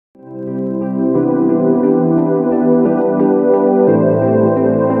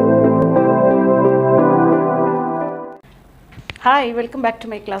Hi, welcome back to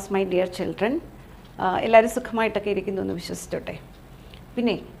my class, my dear children. എല്ലാവരും സുഖമായിട്ടൊക്കെ ഇരിക്കുന്നു എന്ന് വിശ്വസിച്ചോട്ടെ.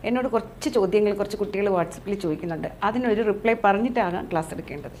 പിന്നെ എന്നോട് കുറച്ച് ചോദ്യങ്ങൾ കുറച്ച് കുട്ടികൾ വാട്സപ്പിൽ ചോദിക്കുന്നുണ്ട്. അതിനൊരു റിപ്ലൈ പറഞ്ഞിട്ടാകാം ക്ലാസ്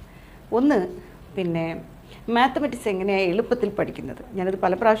എടുക്കേണ്ടത്. ഒന്ന്, പിന്നെ മാത്തമാറ്റിക്സ് എങ്ങനെയാണ് എളുപ്പത്തിൽ പഠിക്കുന്നത്? ഞാനത്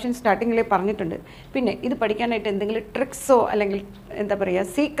പല പ്രാവശ്യം സ്റ്റാർട്ടിങ്ങിലേ പറഞ്ഞിട്ടുണ്ട്. പിന്നെ ഇത് പഠിക്കാനായിട്ട് എന്തെങ്കിലും ട്രിക്സോ അല്ലെങ്കിൽ എന്താ പറയുക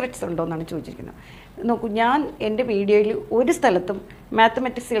സീക്രറ്റ്സ് ഉണ്ടോ എന്നാണ് ചോദിച്ചിരിക്കുന്നത്. നോക്കൂ, ഞാൻ എൻ്റെ വീഡിയോയിൽ ഒരു സ്ഥലത്തും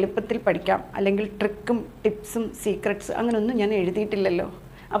മാത്തമാറ്റിക്സ് എളുപ്പത്തിൽ പഠിക്കാം അല്ലെങ്കിൽ ട്രിക്കും ടിപ്സും സീക്രറ്റ്സ് അങ്ങനെയൊന്നും ഞാൻ എഴുതിയിട്ടില്ലല്ലോ.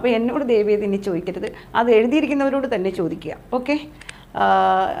 അപ്പോൾ എന്നോട് ദയവേത് ഇനി ചോദിക്കരുത്, അത് എഴുതിയിരിക്കുന്നവരോട് തന്നെ ചോദിക്കുക. ഓക്കെ,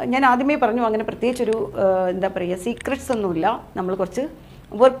 ഞാൻ ആദ്യമേ പറഞ്ഞു അങ്ങനെ പ്രത്യേകിച്ചൊരു എന്താ പറയുക സീക്രറ്റ്സ് ഒന്നുമില്ല. നമ്മൾ കുറച്ച്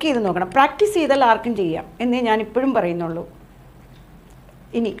വർക്ക് ചെയ്ത് നോക്കണം. പ്രാക്ടീസ് ചെയ്താൽ ആർക്കും ചെയ്യാം എന്നേ ഞാനിപ്പോഴും പറയുന്നുള്ളൂ.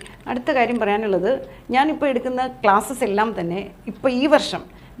 ഇനി അടുത്ത കാര്യം പറയാനുള്ളത്, ഞാനിപ്പോൾ എടുക്കുന്ന ക്ലാസ്സസ് എല്ലാം തന്നെ ഇപ്പോൾ ഈ വർഷം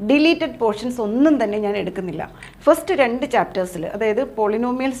ഡിലീറ്റഡ് പോർഷൻസ് ഒന്നും തന്നെ ഞാൻ എടുക്കുന്നില്ല. ഫസ്റ്റ് 2 ചാപ്റ്റേഴ്സിൽ, അതായത്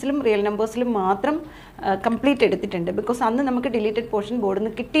പോളിനോമിയൽസിലും റിയൽ നമ്പേഴ്സിലും മാത്രം കംപ്ലീറ്റ് എടുത്തിട്ടുണ്ട്. ബിക്കോസ് അന്ന് നമുക്ക് ഡിലീറ്റഡ് പോർഷൻ ബോർഡിൽ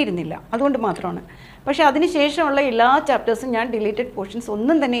നിന്ന് കിട്ടിയിരുന്നില്ല, അതുകൊണ്ട് മാത്രമാണ്. പക്ഷേ അതിനുശേഷമുള്ള എല്ലാ ചാപ്റ്റേഴ്സും ഞാൻ ഡിലീറ്റഡ് പോർഷൻസ്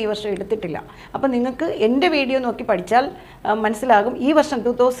ഒന്നും തന്നെ ഈ വർഷം എടുത്തിട്ടില്ല. അപ്പോൾ നിങ്ങൾക്ക് എൻ്റെ വീഡിയോ നോക്കി പഠിച്ചാൽ മനസ്സിലാകും. ഈ വർഷം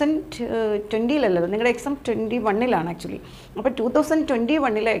 2020 നിങ്ങളുടെ എക്സാം 21 ആക്ച്വലി. അപ്പോൾ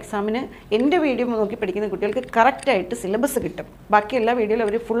 2021 എക്സാമിന് എൻ്റെ വീഡിയോ നോക്കി പഠിക്കുന്ന കുട്ടികൾക്ക് കറക്റ്റായിട്ട് സിലബസ് കിട്ടും. ബാക്കി എല്ലാ വീഡിയോയിലും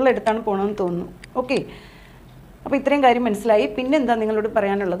അവർ ഫുൾ എടുത്താണ് പോകണമെന്ന് തോന്നുന്നു. ഓക്കെ, അപ്പോൾ ഇത്രയും കാര്യം മനസ്സിലായി. പിന്നെ എന്താ നിങ്ങളോട്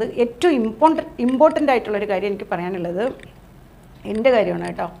പറയാനുള്ളത്, ഏറ്റവും ഇമ്പോർട്ടൻ്റ് ആയിട്ടുള്ളൊരു കാര്യം എനിക്ക് പറയാനുള്ളത് എൻ്റെ കാര്യമാണ്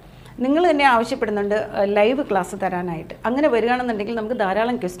കേട്ടോ. നിങ്ങൾ തന്നെ ആവശ്യപ്പെടുന്നുണ്ട് ലൈവ് ക്ലാസ് തരാനായിട്ട്. അങ്ങനെ വരികയാണെന്നുണ്ടെങ്കിൽ നമുക്ക്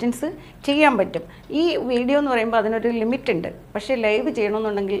ധാരാളം ക്വസ്റ്റ്യൻസ് ചെയ്യാൻ പറ്റും. ഈ വീഡിയോ എന്ന് പറയുമ്പോൾ അതിനൊരു ലിമിറ്റ് ഉണ്ട്. പക്ഷേ ലൈവ്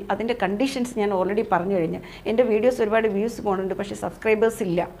ചെയ്യണമെന്നുണ്ടെങ്കിൽ അതിൻ്റെ കണ്ടീഷൻസ് ഞാൻ ഓൾറെഡി പറഞ്ഞു കഴിഞ്ഞ്. എൻ്റെ വീഡിയോസ് ഒരുപാട് വ്യൂസ് പോകുന്നുണ്ട്, പക്ഷേ സബ്സ്ക്രൈബേഴ്സ്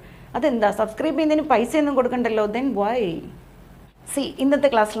ഇല്ല. അതെന്താ? സബ്സ്ക്രൈബ് ചെയ്യുന്നതിന് പൈസയൊന്നും കൊടുക്കണ്ടല്ലോ. Then Y? ഇന്നത്തെ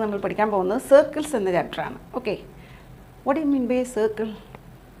ക്ലാസ്സിൽ നമ്മൾ പഠിക്കാൻ പോകുന്നത് സർക്കിൾസ് എന്ന ചാപ്റ്ററാണ്. Okay, what do you mean by circle?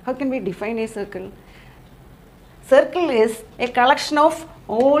 How can we define A circle? Circle is a collection of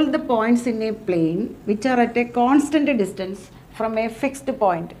all the points in a plane which are at a constant distance from a fixed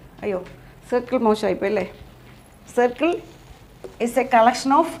point. Ayo, circle മോശമായിപ്പോ അല്ലേ? Circle is a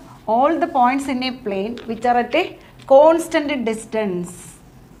collection of all the points in a plane which are at a constant distance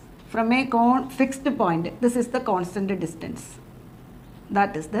from a fixed point. This is the constant distance.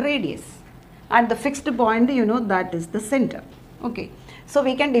 That is the radius. And the fixed point, you know, that is the center. Okay, so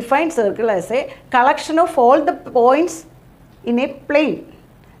we can define circle as a collection of all the points in a plane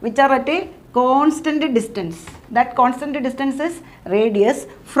which are at a constant distance. That constant distance is radius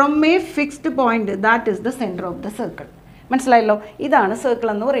from a fixed point, that is the center of the circle. മനസ്സിലായല്ലോ? ഇതാണ് circle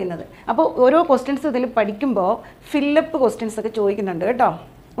എന്ന് പറയുന്നത്. അപ്പോൾ ഓരോ questions ഇതിൽ പഠിക്കുമ്പോൾ fill up questions ഒക്കെ ചോദിക്കുന്നുണ്ട് കേട്ടോ.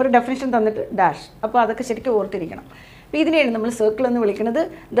 ഒരു ഡെഫിനിഷൻ തന്നിട്ട് ഡാഷ്, അപ്പോൾ അതൊക്കെ ശരിക്കും ഓർത്തിരിക്കണം. അപ്പോൾ ഇതിനെയാണ് നമ്മൾ സർക്കിൾ എന്ന് വിളിക്കുന്നത്.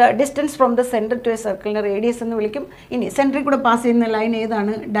 The distance from the centre to A സർക്കിളിനെ radius എന്ന് വിളിക്കും. ഇനി സെൻറ്ററിൽ കൂടെ പാസ് ചെയ്യുന്ന ലൈൻ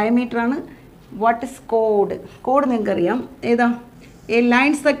ഏതാണ്? ഡയമീറ്റർ ആണ്. What is code? കോഡ് നിങ്ങൾക്കറിയാം. ഏതാ? A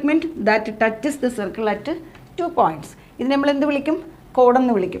line segment that touches the circle at 2 points. ഇത് നമ്മൾ എന്ത് വിളിക്കും?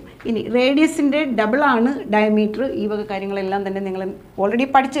 കോഡെന്ന് വിളിക്കും. ഇനി റേഡിയസിൻ്റെ ഡബിളാണ് ഡയമീറ്റർ. ഈ വക കാര്യങ്ങളെല്ലാം തന്നെ നിങ്ങൾ ഓൾറെഡി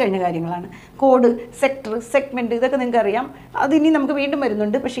പഠിച്ചു കഴിഞ്ഞ കാര്യങ്ങളാണ്. കോഡ്, സെക്ടർ, സെഗ്മെൻറ്റ്, ഇതൊക്കെ നിങ്ങൾക്ക് അറിയാം. അതിനി നമുക്ക് വീണ്ടും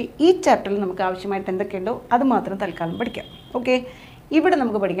വരുന്നുണ്ട്. പക്ഷേ ഈ ചാപ്റ്ററിൽ നമുക്ക് ആവശ്യമായിട്ട് എന്തൊക്കെയുണ്ടോ അത് മാത്രം തൽക്കാലം പഠിക്കാം. ഓക്കെ, ഇവിടെ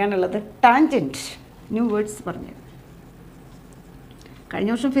നമുക്ക് പഠിക്കാനുള്ളത് ടാൻജൻറ്റ്. ന്യൂ വേർഡ്സ് പറഞ്ഞു.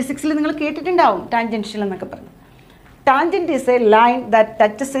 കഴിഞ്ഞ വർഷം ഫിസിക്സിൽ നിങ്ങൾ കേട്ടിട്ടുണ്ടാവും ടാൻജൻഷ്യൽ എന്നൊക്കെ പറഞ്ഞു. Tangent is A line that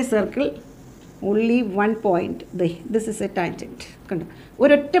touches A circle only one point. This is a tangent. കണ്ടോ,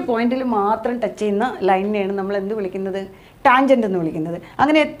 ഒരൊറ്റ പോയിന്റിൽ മാത്രം ടച്ച് ചെയ്യുന്ന ലൈനിനെയാണ് നമ്മൾ എന്ത് വിളിക്കുന്നത്? ടാൻജൻ്റ് എന്ന് വിളിക്കുന്നത്.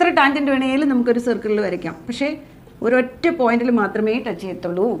 അങ്ങനെ എത്ര ടാൻജൻറ്റ് വേണമെങ്കിലും നമുക്കൊരു സർക്കിളിൽ വരയ്ക്കാം. പക്ഷേ ഒരൊറ്റ പോയിന്റിൽ മാത്രമേ ടച്ച്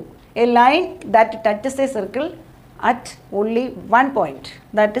ചെയ്യത്തുള്ളൂ. A line that touches A circle at only 1 point,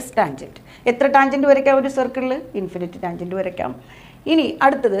 that is tangent. എത്ര ടാൻജൻറ്റ് വരയ്ക്കാം ഒരു സർക്കിളിൽ? ഇൻഫിനിറ്റ് ടാൻജൻറ്റ് വരയ്ക്കാം. ഇനി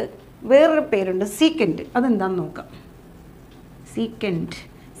അടുത്തത് വേറൊരു പേരുണ്ട്, സീക്കൻറ്റ്. അതെന്താണെന്ന് നോക്കാം.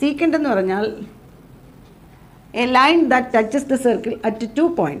 സീക്കൻറ്റ് എന്ന് പറഞ്ഞാൽ A line that touches the circle at 2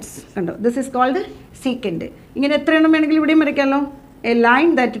 points. കണ്ടോ, ദിസ് ഈസ് കോൾഡ് സീക്കൻറ്റ്. ഇങ്ങനെ എത്ര എണ്ണം വേണമെങ്കിലും ഇവിടെയും വരയ്ക്കാമല്ലോ. A line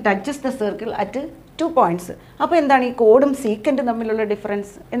that touches the circle at 2 points. അപ്പോൾ എന്താണ് ഈ കോഡും സീക്കൻറ്റും തമ്മിലുള്ള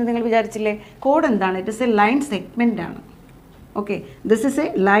ഡിഫറൻസ് എന്ന് നിങ്ങൾ വിചാരിച്ചില്ലേ? കോഡ് എന്താണ്? It is A line segment ആണ്. Okay, this is A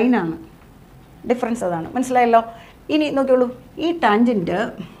line ആണ്. ഡിഫറൻസ് അതാണ്. മനസ്സിലായല്ലോ? ഇനി നോക്കിയോളൂ, ഈ ടാൻജൻറ്റ്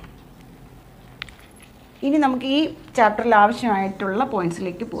ഇനി നമുക്ക് ഈ ചാപ്റ്ററിൽ ആവശ്യമായിട്ടുള്ള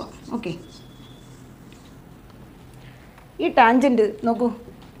പോയിൻറ്റ്സിലേക്ക് പോവാം. ഓക്കെ, ഈ ടാൻജൻറ്റ് നോക്കൂ,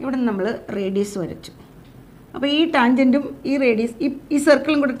 ഇവിടെ നമ്മൾ റേഡിയസ് വരച്ചു. അപ്പോൾ ഈ ടാൻജൻറ്റും ഈ റേഡിയസ് ഈ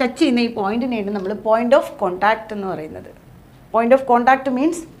സർക്കിളും കൂടെ ടച്ച് ചെയ്യുന്ന ഈ പോയിൻറ്റിനെയാണ് നമ്മൾ പോയിൻ്റ് ഓഫ് കോൺടാക്റ്റ് എന്ന് പറയുന്നത്. Point of contact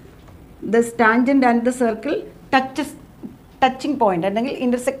means this tangent and the circle touching point അല്ലെങ്കിൽ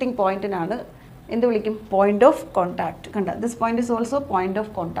ഇൻ്റർസെക്റ്റിംഗ് പോയിൻറ്റിനാണ് എന്ത് വിളിക്കും? Point of contact. കണ്ട, this point is also point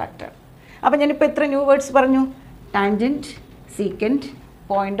of contact. അപ്പോൾ ഞാനിപ്പോൾ എത്ര ന്യൂ വേർഡ്സ് പറഞ്ഞു? Tangent, secant,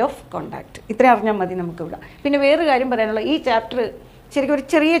 point of contact. ഇത്ര അറിഞ്ഞാൽ മതി നമുക്കിവിടെ. പിന്നെ വേറൊരു കാര്യം പറയാനുള്ള, ഈ ചാപ്റ്റർ ശരിക്കും ഒരു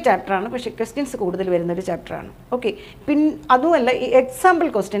ചെറിയ ചാപ്റ്ററാണ്, പക്ഷേ ക്വസ്റ്റ്യൻസ് കൂടുതൽ വരുന്നൊരു ചാപ്റ്ററാണ്. ഓക്കെ, പിന്നെ അതുമല്ല ഈ എക്സാമ്പിൾ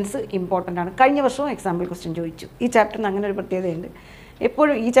ക്വസ്റ്റ്യൻസ് ഇമ്പോർട്ടൻ്റ് ആണ്. കഴിഞ്ഞ വർഷവും എക്സാമ്പിൾ ക്വസ്റ്റ്യൻ ചോദിച്ചു. ഈ ചാപ്റ്ററിന് അങ്ങനെ ഒരു പ്രത്യേകതയുണ്ട്.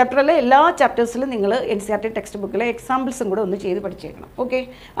 എപ്പോഴും ഈ ചാപ്റ്ററിലെ എല്ലാ ചാപ്റ്റേഴ്സിലും നിങ്ങൾ NCERT ടെക്സ്റ്റ് ബുക്കിലെ എക്സാമ്പിൾസും കൂടെ ഒന്ന് ചെയ്ത് പഠിച്ചേക്കണം. ഓക്കെ,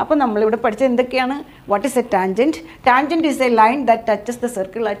 അപ്പോൾ നമ്മളിവിടെ പഠിച്ചത് എന്തൊക്കെയാണ്? What is A tangent? Tangent is A line that touches the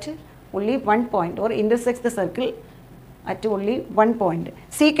circle at only one point or intersects the circle at only one point.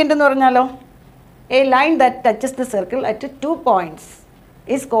 Secant എന്ന് പറഞ്ഞാലോ, a line that touches the circle at 2 points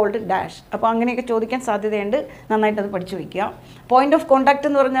is called dash. അപ്പോൾ അങ്ങനെയൊക്കെ ചോദിക്കാൻ സാധ്യതയുണ്ട്, നന്നായിട്ടത് പഠിച്ചു വയ്ക്കുക. Point of contact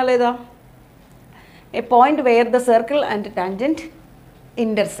എന്ന് പറഞ്ഞാൽ ഏതാ? A point where the circle and tangent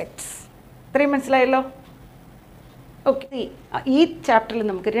ഇൻ്റർസെക്ട്സ്. ഇത്രയും മനസ്സിലായല്ലോ? ഓക്കെ, ഈ ചാപ്റ്ററിൽ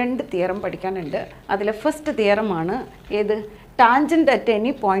നമുക്ക് 2 തിയറം പഠിക്കാനുണ്ട്. അതിലെ ഫസ്റ്റ് തിയറമാണ് ഏത്? Tangent at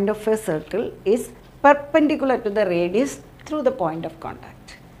any point of a circle is perpendicular to the radius through the point of contact.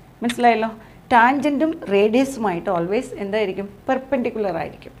 മനസ്സിലായല്ലോ? ടാൻജൻറ്റും റേഡിയസുമായിട്ട് ഓൾവേസ് എന്തായിരിക്കും? പെർപെൻഡിക്കുലർ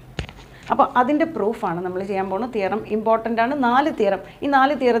ആയിരിക്കും. അപ്പോൾ അതിൻ്റെ പ്രൂഫാണ് നമ്മൾ ചെയ്യാൻ പോകുന്നത്. തിയറം ഇമ്പോർട്ടൻ്റ് ആണ്. 4 തിയറം. ഈ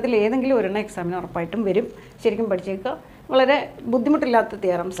 4 തിയറത്തിൽ ഏതെങ്കിലും ഒരെണ്ണം എക്സാമിന് ഉറപ്പായിട്ടും വരും. ശരിക്കും പഠിച്ചേക്കുക. വളരെ ബുദ്ധിമുട്ടില്ലാത്ത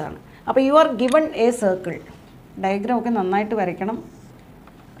തിയറംസ് ആണ്. അപ്പോൾ you are given A circle. Diagram ഒക്കെ നന്നായിട്ട് വരയ്ക്കണം,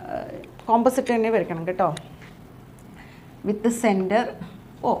 കോമ്പസിറ്റ് തന്നെ വരയ്ക്കണം കേട്ടോ. വിത്ത് സെൻറ്റർ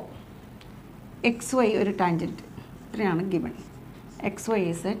O, XY ഒരു ടാൻജൻറ്റ്. ഇത്രയാണ് given. XY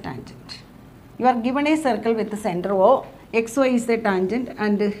is A tangent. You are given A circle with centre O, XY is A tangent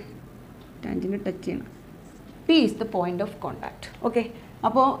and tangent touch ചെയ്യണം. P is the point of contact. Okay,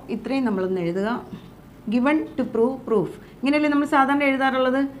 അപ്പോൾ ഇത്രയും നമ്മളൊന്ന് എഴുതുക. Given to prove proof. ഇങ്ങനെയല്ലേ നമ്മൾ സാധാരണ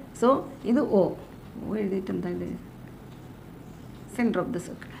എഴുതാറുള്ളത്. So ഇത് O എഴുതിയിട്ട് എന്താ centre of the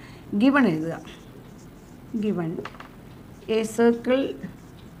circle. Given എഴുതുക. Given a circle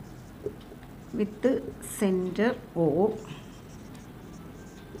with center O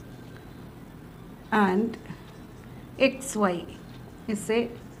and XY is a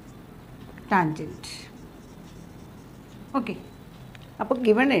tangent. Okay, അപ്പോൾ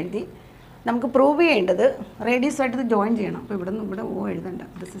ഗിവൺ എഴുതി. നമുക്ക് പ്രൂവ് ചെയ്യേണ്ടത് റേഡിയസുമായിട്ട് ഇത് ജോയിൻ ചെയ്യണം. അപ്പോൾ ഇവിടെ നിന്ന് ഇവിടെ O എഴുതണ്ട.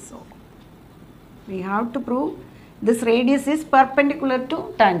 This is O. We have to prove this radius is perpendicular to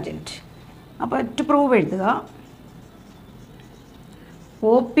tangent. അപ്പോൾ ടു പ്രൂവ് എഴുതുക.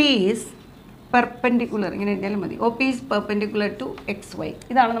 OP ഈസ് പെർപെൻഡിക്കുലർ, ഇങ്ങനെ എഴുതിയാലും മതി. OP is perpendicular to XY.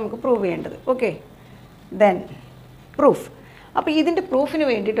 ഇതാണ് നമുക്ക് പ്രൂവ് ചെയ്യേണ്ടത്. Okay, then proof. അപ്പോൾ ഇതിൻ്റെ പ്രൂഫിന്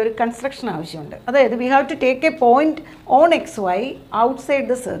വേണ്ടിയിട്ട് ഒരു കൺസ്ട്രക്ഷൻ ആവശ്യമുണ്ട്. അതായത് we have to take A point on XY outside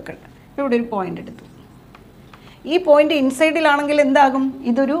the circle. ഇവിടെ ഒരു പോയിൻ്റ് എടുത്തു. ഈ പോയിൻ്റ് ഇൻസൈഡിലാണെങ്കിൽ എന്താകും?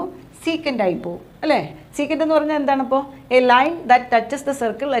 ഇതൊരു സീക്കൻ്റ് ആയി പോകും അല്ലേ? സീക്കൻ്റ് എന്ന് പറഞ്ഞാൽ എന്താണ്? ഇപ്പോൾ A line that touches the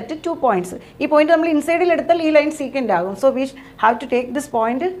circle at 2 points. ഈ പോയിന്റ് നമ്മൾ ഇൻസൈഡിൽ എടുത്താൽ ഈ ലൈൻ സീക്കൻ്റ് ആകും. So we have to take this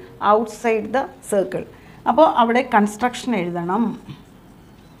point outside the circle. അപ്പോൾ അവിടെ കൺസ്ട്രക്ഷൻ എഴുതണം.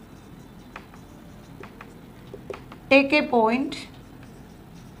 Take A point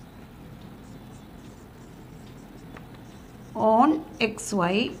on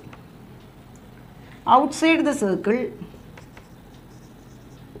XY outside the circle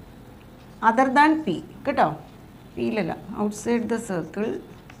other than P. കേട്ടോ, P ഇല്ലല്ല, outside the circle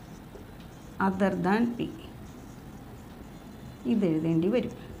other than P. ഇത് എഴുതേണ്ടി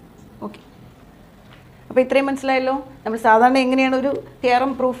വരും. ഓക്കെ, അപ്പോൾ ഇത്രയും മനസ്സിലായല്ലോ. നമ്മൾ സാധാരണ എങ്ങനെയാണ് ഒരു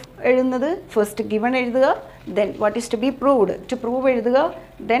തിയറം പ്രൂഫ് എഴുതുന്നത്? ഫസ്റ്റ് ഗിവൺ എഴുതുക, then what is to B proved. To prove എഴുതുക,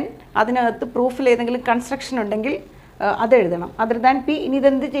 ദെൻ അതിനകത്ത് പ്രൂഫിൽ ഏതെങ്കിലും കൺസ്ട്രക്ഷൻ ഉണ്ടെങ്കിൽ അത് എഴുതണം. Other than P. ഇനി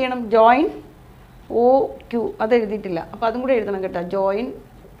ഇതെന്ത് ചെയ്യണം? Join OQ. അത് എഴുതിയിട്ടില്ല, അപ്പോൾ അതും കൂടെ എഴുതണം കേട്ടോ. ജോയിൻ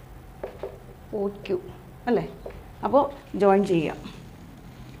OQ അല്ലേ? അപ്പോൾ ജോയിൻ ചെയ്യാം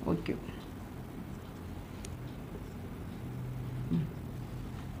OQ.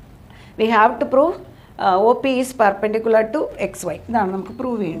 We have to prove OP is perpendicular to XY. ഇതാണ് നമുക്ക്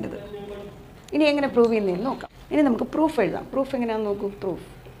പ്രൂവ് ചെയ്യേണ്ടത്. ഇനി എങ്ങനെ പ്രൂവ് ചെയ്യുന്നതെന്ന് നോക്കാം. ഇനി നമുക്ക് പ്രൂഫ് എഴുതാം. പ്രൂഫ് എങ്ങനെയാണെന്ന് നോക്കൂ. പ്രൂഫ്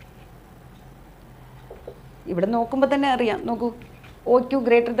ഇവിടെ നോക്കുമ്പോൾ തന്നെ അറിയാം. നോക്കൂ, OQ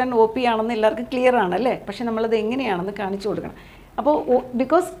ഗ്രേറ്റർ ദാൻ OP ആണെന്ന് എല്ലാവർക്കും ക്ലിയർ ആണല്ലേ? പക്ഷെ നമ്മളത് എങ്ങനെയാണെന്ന് കാണിച്ചു കൊടുക്കണം. അപ്പോൾ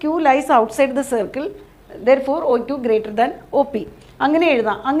because Q lies outside the circle, therefore OQ greater than OP. അങ്ങനെ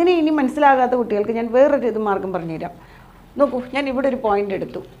എഴുതാം. അങ്ങനെ ഇനി മനസ്സിലാകാത്ത കുട്ടികൾക്ക് ഞാൻ വേറൊരു ഇത് മാർഗം പറഞ്ഞുതരാം. നോക്കൂ, ഞാൻ ഇവിടെ ഒരു പോയിന്റ്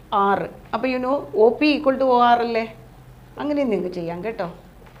എടുത്തു 6. അപ്പോൾ OP ഈക്വൽ ടു OR അല്ലേ? അങ്ങനെ നിങ്ങൾക്ക് ചെയ്യാം കേട്ടോ.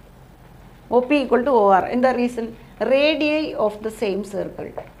 OP equal to OR. എന്താ reason? Radii of the same circle.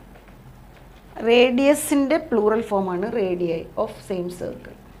 റേഡിയസിൻ്റെ plural ഫോമാണ് റേഡിയൈ ഓഫ് സെയിം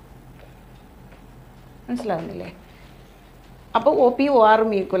സർക്കിൾ. മനസ്സിലാവുന്നില്ലേ? അപ്പോൾ OP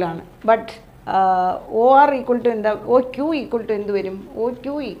ORും ഈക്വൽ ആണ്. ബട്ട് OR ഈക്വൽ ടു എന്താ? OQ ഈക്വൽ ടു എന്ത് വരും? OQ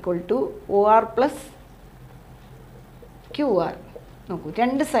equal to OR plus QR. നോക്കൂ,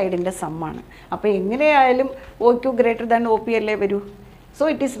 രണ്ട് സൈഡിൻ്റെ സമ്മാണ്. അപ്പോൾ എങ്ങനെയായാലും O Q greater than O P അല്ലേ വരൂ. So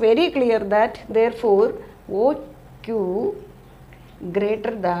it is very clear that there for O Q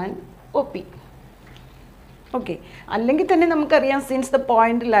greater than O P. Okay, അല്ലെങ്കിൽ തന്നെ നമുക്കറിയാം since the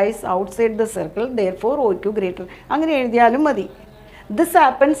point lies outside the circle there for O Q greater, അങ്ങനെ എഴുതിയാലും മതി. This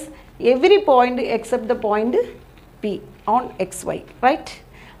happens every point except the point P on X Y, right?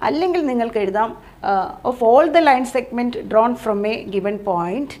 അല്ലെങ്കിൽ നിങ്ങൾക്ക് എഴുതാം of all the line segment drawn from A given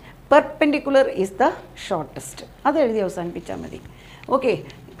point perpendicular is the shortest. അത് എഴുതി അവസാനിപ്പിച്ചാൽ മതി. Okay,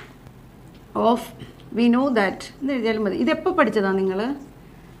 of we know that എന്ന് എഴുതിയാലും മതി. ഇതെപ്പോൾ പഠിച്ചതാണ് നിങ്ങൾ?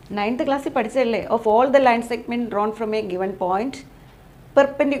 9th ക്ലാസ്സിൽ പഠിച്ചതല്ലേ? Of all the line segment drawn from A given point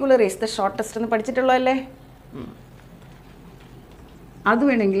perpendicular is the shortest എന്ന് പഠിച്ചിട്ടുള്ളതല്ലേ? അത്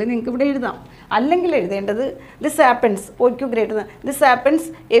വേണമെങ്കിൽ നിങ്ങൾക്ക് ഇവിടെ എഴുതാം. അല്ലെങ്കിൽ എഴുതേണ്ടത് this happens O Q greater than this happens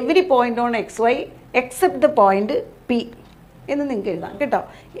every point on X Y except the point P എന്ന് നിങ്ങൾക്ക് എഴുതാം കേട്ടോ.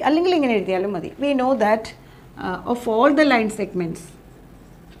 അല്ലെങ്കിൽ ഇങ്ങനെ എഴുതിയാലും മതി. We know that of all the line segments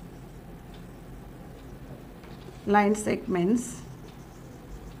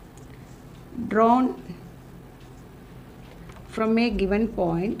drawn from a given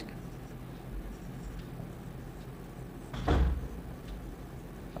point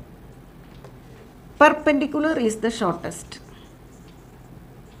perpendicular is the shortest.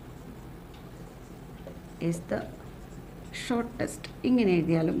 ഇങ്ങനെ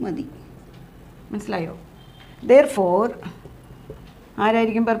എഴുതിയാലും മതി. മനസ്സിലായോ? therefore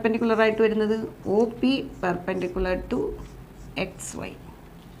ആരായിരിക്കും പെർപെൻഡിക്കുലർ ആയിട്ട് വരുന്നത്? O P perpendicular to X Y.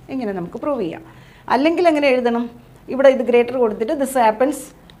 എങ്ങനെ നമുക്ക് പ്രൂവ് ചെയ്യാം? അല്ലെങ്കിൽ എങ്ങനെ എഴുതണം? ഇവിടെ ഇത് ഗ്രേറ്റർ കൊടുത്തിട്ട് this happens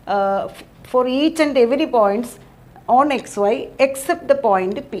for each and every points on X Y except the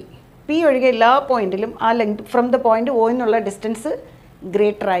point P. P ഒഴികെ എല്ലാ പോയിന്റിലും ആ length from the point O എന്നുള്ള ഡിസ്റ്റൻസ്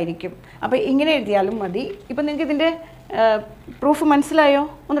ഗ്രേറ്റർ ആയിരിക്കും. അപ്പോൾ ഇങ്ങനെ എഴുതിയാലും മതി. ഇപ്പം നിങ്ങൾക്ക് ഇതിൻ്റെ പ്രൂഫ് മനസ്സിലായോ?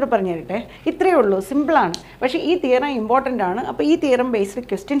 ഒന്നുകൂടെ പറഞ്ഞു തരട്ടെ. ഇത്രയേ ഉള്ളൂ, സിമ്പിളാണ്. പക്ഷേ ഈ തിയറം ഇമ്പോർട്ടൻ്റ് ആണ്. അപ്പോൾ ഈ തിയറം ബേസ്ഡ്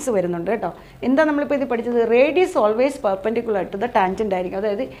ക്വസ്റ്റ്യൻസ് വരുന്നുണ്ട് കേട്ടോ. എന്താ നമ്മളിപ്പോൾ ഇത് പഠിച്ചത്? Radius always perpendicular to the tangent ആയിരിക്കും.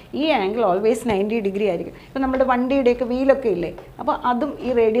 അതായത് ഈ ആംഗിൾ ഓൾവേസ് 90 ഡിഗ്രി ആയിരിക്കും. ഇപ്പോൾ നമ്മുടെ വണ്ടിയുടെയൊക്കെ വീലൊക്കെ ഇല്ലേ, അപ്പോൾ അതും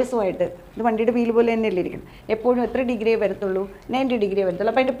ഈ റേഡിയസുമായിട്ട്, ഇത് വണ്ടിയുടെ വീല് പോലെ തന്നെയല്ലേ ഇരിക്കും, എപ്പോഴും എത്ര ഡിഗ്രിയേ വരത്തുള്ളൂ? 90 ഡിഗ്രിയേ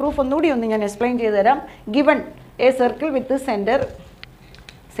വരത്തുള്ളൂ. അപ്പോൾ അതിൻ്റെ പ്രൂഫ് ഒന്നുകൂടി ഞാൻ എക്സ്പ്ലെയിൻ ചെയ്ത് തരാം. Given A circle with centre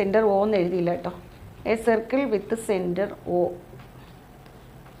O എന്ന് എഴുതിയില്ല കേട്ടോ. A circle with the center O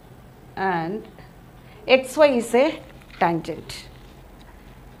and xy is a tangent.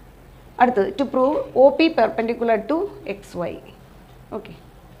 അടുത്തത് to prove OP perpendicular to xy. Okay,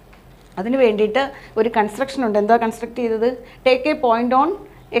 അതിന് വേണ്ടിയിട്ട് ഒരു കൺസ്ട്രക്ഷൻ ഉണ്ട്. എന്താ കൺസ്ട്രക്ട് ചെയ്തത്? Take A point on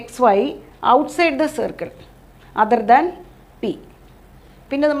xy outside the circle other than P.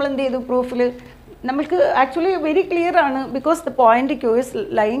 പിന്നെ നമ്മൾ എന്ത് ചെയ്തു? പ്രൂഫിൽ നമുക്ക് ആക്ച്വലി വെരി ക്ലിയർ ആണ്. Because the point Q is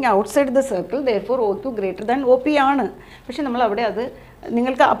lying outside the circle therefore O Q greater than O P ആണ്. പക്ഷേ നമ്മൾ അവിടെ അത്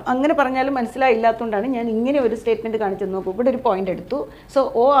നിങ്ങൾക്ക് അങ്ങനെ പറഞ്ഞാലും മനസ്സിലായില്ലാത്തതുകൊണ്ടാണ് ഞാൻ ഇങ്ങനെ ഒരു സ്റ്റേറ്റ്മെൻറ്റ് കാണിച്ചത്. നോക്കൂ, ഇവിടെ ഒരു പോയിന്റ് എടുത്തു. സോ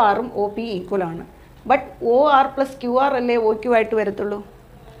ഒ ആറും ഒ പി ഈക്വൽ ആണ്. But O R plus Q R അല്ലേ ഒ ക്യു ആയിട്ട് വരത്തുള്ളൂ.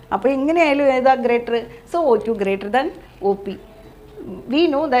 അപ്പോൾ എങ്ങനെയായാലും ഏതാ greater? So O Q greater than O P. We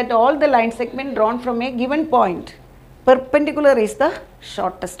know that all the line segment drawn from A given point perpendicular is the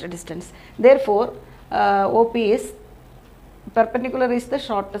shortest distance. Therefore OP is perpendicular is the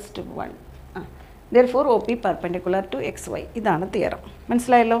shortest one. Therefore OP perpendicular to xy. ഇതാണ് theorem.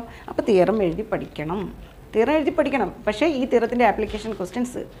 മനസ്സിലായല്ലോ? അപ്പോൾ theorem എഴുതി പഠിക്കണം. പക്ഷേ ഈ തിയറത്തിൻ്റെ application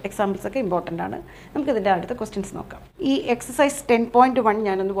questions examples ഒക്കെ important ആണ്. നമുക്കിതിൻ്റെ അടുത്ത ക്വസ്റ്റ്യൻസ് നോക്കാം. ഈ എക്സസൈസ് 10.1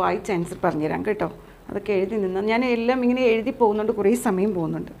 ഞാനൊന്ന് വായിച്ച് ആൻസർ പറഞ്ഞുതരാം കേട്ടോ. അതൊക്കെ എഴുതി നിന്ന് ഞാൻ എല്ലാം ഇങ്ങനെ എഴുതി പോകുന്നുണ്ട്, കുറേ സമയം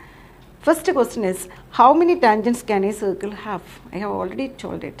പോകുന്നുണ്ട്. First question is, how many tangents can a circle have? I have already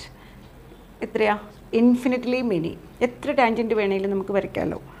told it. എത്രയാ? Infinitely many. എത്ര ടാൻജൻറ്റ് വേണമെങ്കിലും നമുക്ക്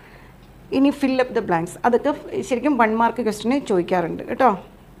വരയ്ക്കാമല്ലോ. ഇനി fill up the blanks. അതൊക്കെ ശരിക്കും 1 മാർക്ക് ക്വസ്റ്റിന് ചോദിക്കാറുണ്ട് കേട്ടോ,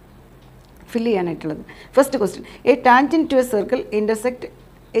 fill ചെയ്യാനായിട്ടുള്ളത്. First question, A tangent to A circle intersect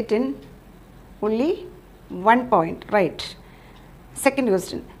it in only 1 point, right? Second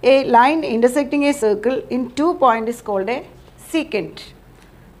question, a line intersecting a circle in 2 points is called a secant.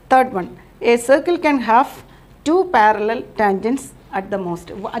 Third one, a circle can have 2 parallel tangents at the most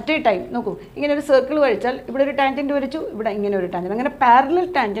at a time. നോക്കൂ, ഇങ്ങനെ ഒരു circle വരച്ചാൽ ഇവിടെ ഒരു tangent വരച്ചു, ഇവിടെ ഇങ്ങനെ ഒരു ടാൻജൻറ്റ്, അങ്ങനെ പാരലൽ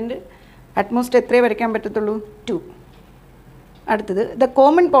ടാൻജൻറ്റ് അറ്റ്മോസ്റ്റ് എത്രയേ വരയ്ക്കാൻ പറ്റത്തുള്ളൂ? 2. അടുത്തത്, the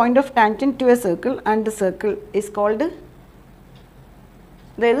common point of tangent to A circle and the circle is called,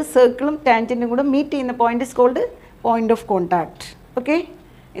 അതായത് സർക്കിളും ടാൻജൻറ്റും കൂടെ മീറ്റ് ചെയ്യുന്ന point is called point of contact. Okay,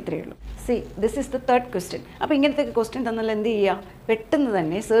 ഇത്രയേ ഉള്ളൂ. C, this is the third question. അപ്പോൾ ഇങ്ങനത്തെ ക്വസ്റ്റ്യൻ തന്നാൽ എന്ത് ചെയ്യുക? പെട്ടെന്ന്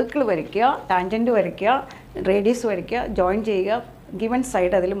തന്നെ സർക്കിൾ വരയ്ക്കുക, ടാൻജൻറ്റ് വരയ്ക്കുക, റേഡിയസ് വരയ്ക്കുക, ജോയിൻ ചെയ്യുക, ഗിവൺ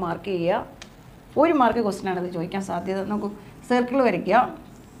സൈഡ് അതിൽ മാർക്ക് ചെയ്യുക. 1 മാർക്ക് ക്വസ്റ്റ്യൻ ആണ് അത് ചോദിക്കാൻ സാധ്യത. നോക്കൂ, സർക്കിൾ വരയ്ക്കുക,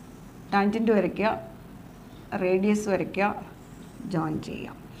 ടാൻജൻറ്റ് വരയ്ക്കുക, റേഡിയസ് വരയ്ക്കുക, ജോയിൻ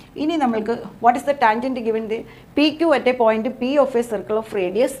ചെയ്യാം. ഇനി നമ്മൾക്ക് what is the tangent given the P Q at A point P of A circle of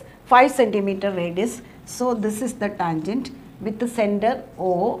radius 5 cm radius. So this is the tangent with centre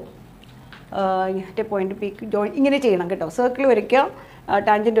O at A point P Q join. ഇങ്ങനെ ചെയ്യണം കേട്ടോ. Circle വരയ്ക്കുക,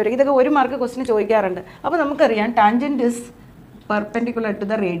 tangent വരയ്ക്കുക. ഇതൊക്കെ 1 mark ക്വസ്റ്റിന് ചോദിക്കാറുണ്ട്. അപ്പോൾ നമുക്കറിയാം tangent is perpendicular to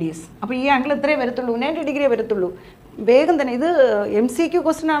the radius. അപ്പോൾ ഈ ആംഗിൾ എത്രയേ വരത്തുള്ളൂ? 90 ഡിഗ്രിയേ വരത്തുള്ളൂ. വേഗം തന്നെ ഇത് MCQ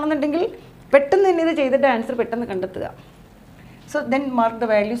ക്വസ്റ്റ്യൻ ആണെന്നുണ്ടെങ്കിൽ പെട്ടെന്ന് തന്നെ ഇത് ചെയ്തിട്ട് ആൻസർ പെട്ടെന്ന് കണ്ടെത്തുക. So then mark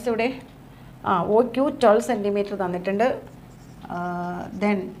the values ഇവിടെ. OQ 12 cm തന്നിട്ടുണ്ട്.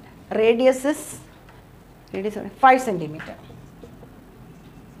 Then radius 5 cm.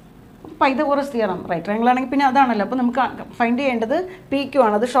 Pythagoras theorem right triangle ആണെങ്കിൽ പിന്നെ അതാണല്ലോ. അപ്പോൾ നമുക്ക് ഫൈൻഡ് ചെയ്യേണ്ടത് PQ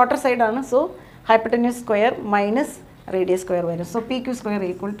ആണ്. അത് ഷോർട്ടർ സൈഡാണ്. So hypotenuse square minus radius square വരും. So PQ square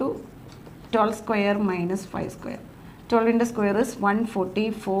equal to 12 square minus 5 square. 12ൻ്റെ square is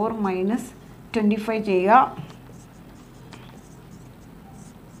 144 minus 25 ചെയ്യുക.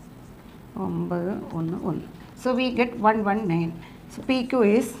 9 1 1. So we get 119. So PQ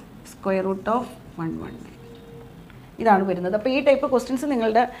is square root of 119. ഇതാണ് വരുന്നത്. അപ്പോൾ ഈ ടൈപ്പ് ക്വസ്റ്റ്യൻസ്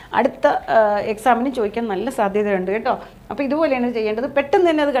നിങ്ങളുടെ അടുത്ത എക്സാമിന് ചോദിക്കാൻ നല്ല സാധ്യതയുണ്ട് കേട്ടോ. അപ്പോൾ ഇതുപോലെയാണ് ചെയ്യേണ്ടത്. പെട്ടെന്ന്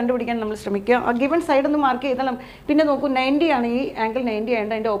തന്നെ അത് കണ്ടുപിടിക്കാൻ നമ്മൾ ശ്രമിക്കുക. ആ ഗിവൺ സൈഡ് ഒന്ന് മാർക്ക് ചെയ്താൽ പിന്നെ നോക്കൂ 90 ആണ് ഈ ആംഗിൾ 90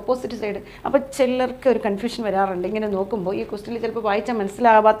 ആയതുകൊണ്ട് അതിൻ്റെ ഓപ്പോസിറ്റ് സൈഡ്. അപ്പോൾ ചിലർക്ക് ഒരു കൺഫ്യൂഷൻ വരാറുണ്ട് ഇങ്ങനെ നോക്കുമ്പോൾ. ഈ ക്വസ്റ്റ്യനിൽ ചിലപ്പോൾ വായിച്ചാൽ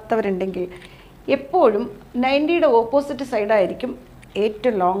മനസ്സിലാവാത്തവരുണ്ടെങ്കിൽ എപ്പോഴും 90യുടെ ഓപ്പോസിറ്റ് സൈഡായിരിക്കും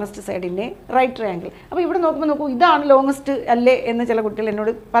ഏറ്റവും ലോങ്ങസ്റ്റ് സൈഡിൻ്റെ റൈറ്റ് ട്രയാങ്കിൾ. അപ്പോൾ ഇവിടെ നോക്കൂ ഇതാണ് ലോങ്ങസ്റ്റ് അല്ലേ എന്ന് ചില കുട്ടികൾ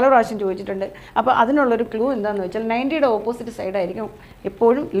എന്നോട് പല പ്രാവശ്യം ചോദിച്ചിട്ടുണ്ട്. അപ്പോൾ അതിനുള്ളൊരു ക്ലൂ എന്താണെന്ന് വെച്ചാൽ 90യുടെ ഓപ്പോസിറ്റ് സൈഡായിരിക്കും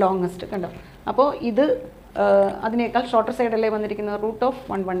എപ്പോഴും ലോങ്ങസ്റ്റ്. കണ്ടോ? അപ്പോൾ ഇത് അതിനേക്കാൾ ഷോർട്ടർ സൈഡല്ലേ വന്നിരിക്കുന്നത്, റൂട്ട് ഓഫ്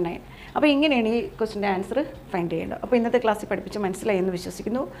 119. അപ്പോൾ ഇങ്ങനെയാണ് ഈ ക്വസ്റ്റിൻ്റെ ആൻസർ ഫൈൻഡ് ചെയ്യേണ്ടത്. അപ്പോൾ ഇന്നത്തെ ക്ലാസ്സിൽ പഠിപ്പിച്ച് മനസ്സിലായി എന്ന്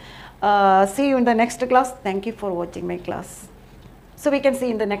വിശ്വസിക്കുന്നു. See you in the next class. Thank you for watching my class. So we can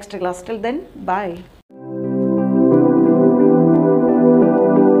see in the next class. Till then, bye.